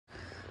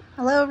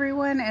Hello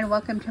everyone and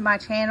welcome to my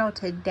channel.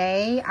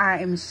 Today I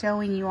am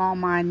showing you all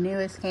my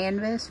newest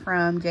canvas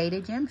from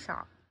Jaded Gem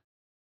Shop.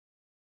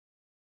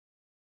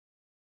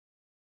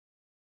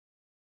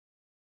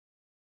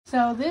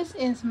 So this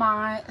is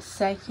my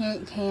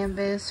second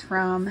canvas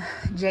from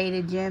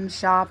Jaded Gem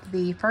Shop.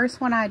 The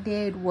first one I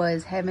did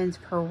was Heaven's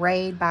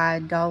Parade by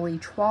Dolly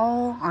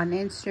Twall on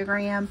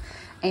Instagram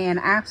and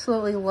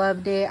absolutely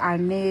loved it. I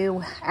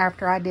knew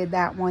after I did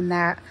that one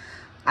that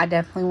I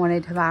definitely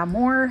wanted to buy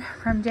more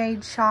from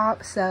Jade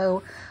Shop,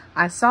 so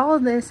I saw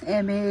this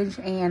image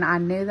and I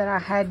knew that I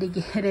had to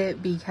get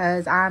it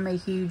because I'm a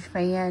huge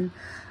fan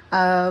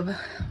of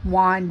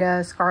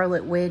Wanda,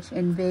 Scarlet Witch,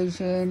 and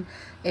Vision.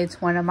 It's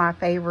one of my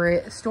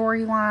favorite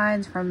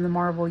storylines from the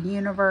Marvel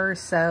Universe,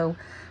 so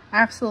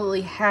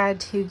absolutely had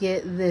to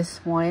get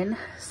this one.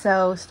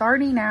 So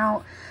starting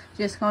out,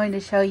 just going to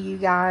show you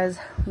guys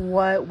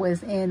what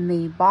was in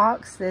the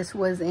box. This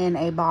was in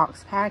a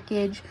box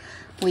package.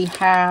 We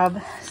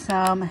have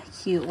some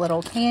cute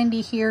little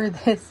candy here.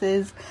 This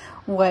is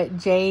what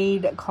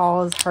Jade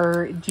calls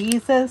her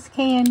Jesus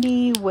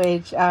candy,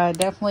 which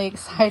definitely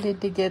excited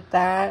to get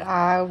that.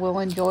 I will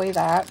enjoy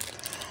that.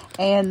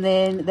 And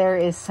then there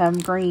is some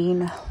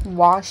green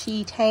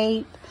washi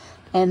tape.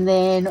 And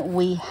then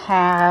we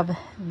have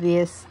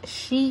this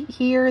sheet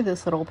here,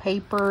 this little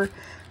paper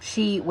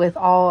sheet with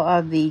all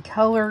of the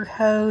color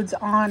codes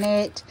on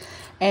it.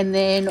 And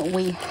then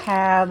we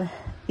have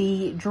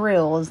the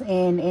drills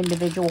in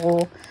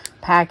individual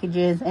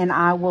packages, and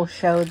I will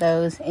show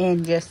those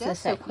in just a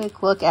second. A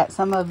quick look at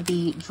some of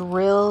the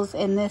drills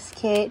in this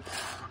kit.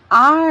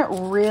 I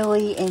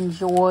really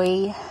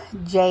enjoy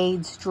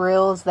Jade's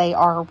drills. They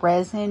are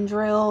resin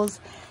drills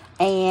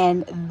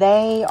and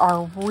they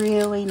are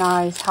really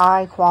nice,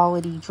 high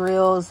quality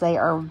drills. They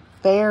are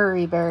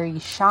very, very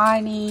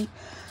shiny.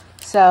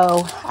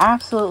 So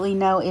absolutely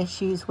no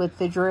issues with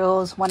the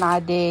drills. When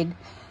I did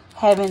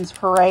Heaven's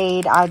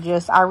Parade,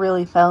 I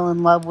really fell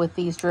in love with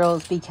these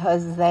drills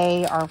because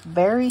they are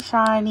very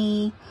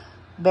shiny,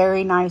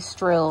 very nice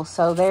drills.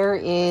 So there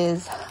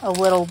is a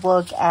little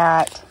look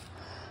at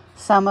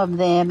some of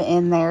them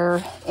in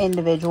their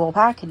individual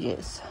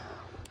packages.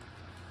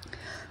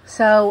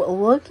 So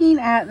looking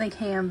at the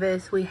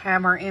canvas, we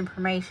have our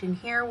information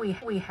here.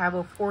 We have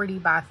a 40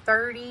 by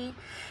 30.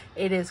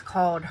 It is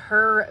called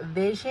Her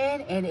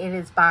Vision, and it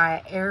is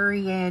by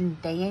Ariane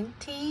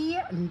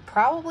Dante.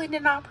 Probably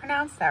did not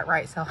pronounce that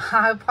right, so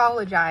I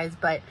apologize,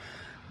 but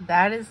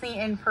that is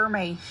the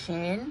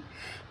information.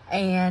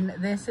 And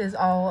this is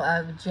all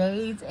of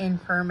Jade's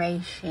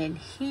information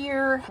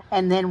here.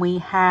 And then we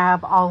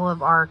have all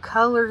of our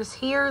colors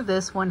here.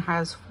 This one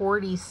has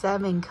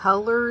 47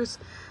 colors.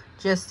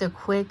 Just a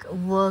quick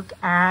look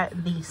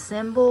at the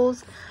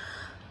symbols.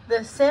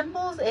 The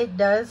symbols, it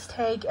does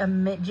take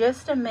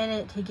just a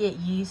minute to get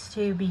used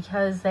to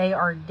because they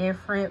are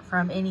different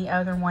from any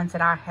other ones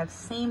that I have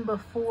seen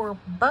before,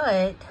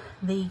 but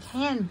the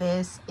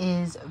canvas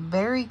is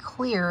very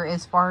clear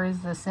as far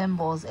as the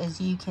symbols, as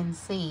you can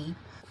see.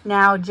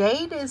 Now,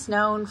 Jade is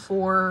known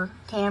for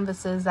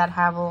canvases that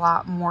have a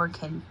lot more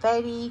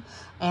confetti,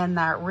 and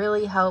that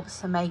really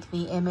helps to make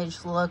the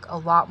image look a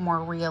lot more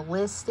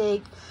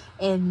realistic.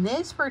 In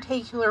this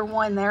particular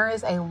one, there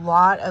is a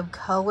lot of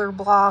color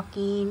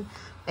blocking,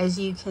 as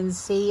you can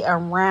see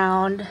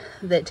around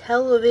the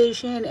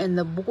television and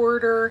the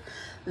border.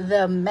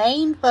 The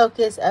main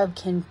focus of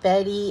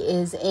confetti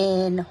is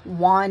in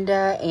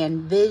Wanda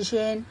and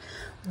Vision,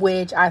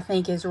 which I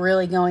think is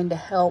really going to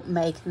help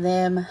make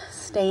them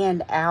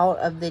stand out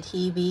of the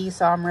TV.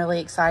 So I'm really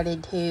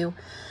excited to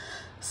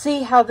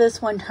see how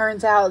this one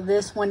turns out.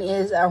 This one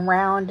is a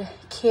round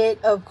kit.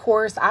 Of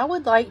course, I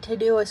would like to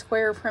do a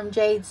square from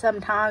Jade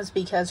sometimes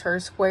because her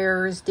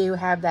squares do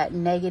have that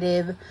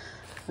negative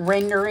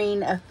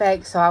rendering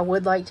effect. So I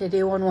would like to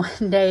do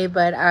one day,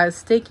 but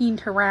sticking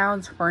to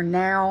rounds for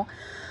now.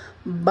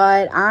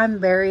 But I'm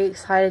very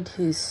excited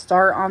to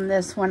start on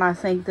this one. I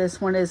think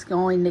this one is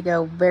going to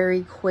go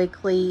very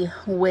quickly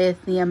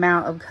with the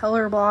amount of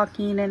color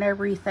blocking and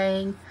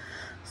everything.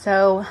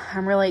 So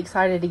I'm really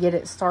excited to get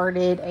it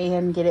started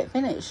and get it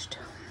finished.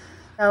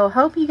 So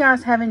hope you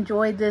guys have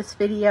enjoyed this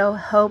video.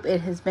 Hope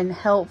it has been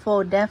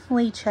helpful.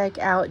 Definitely check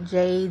out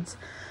Jade's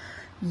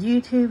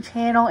YouTube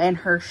channel and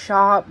her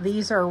shop.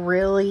 These are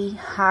really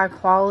high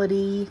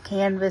quality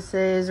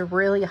canvases,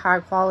 really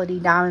high quality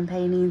diamond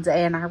paintings,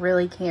 and I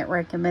really can't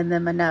recommend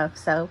them enough.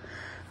 So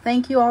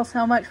thank you all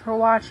so much for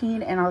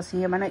watching, and I'll see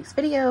you in my next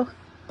video.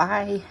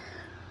 Bye.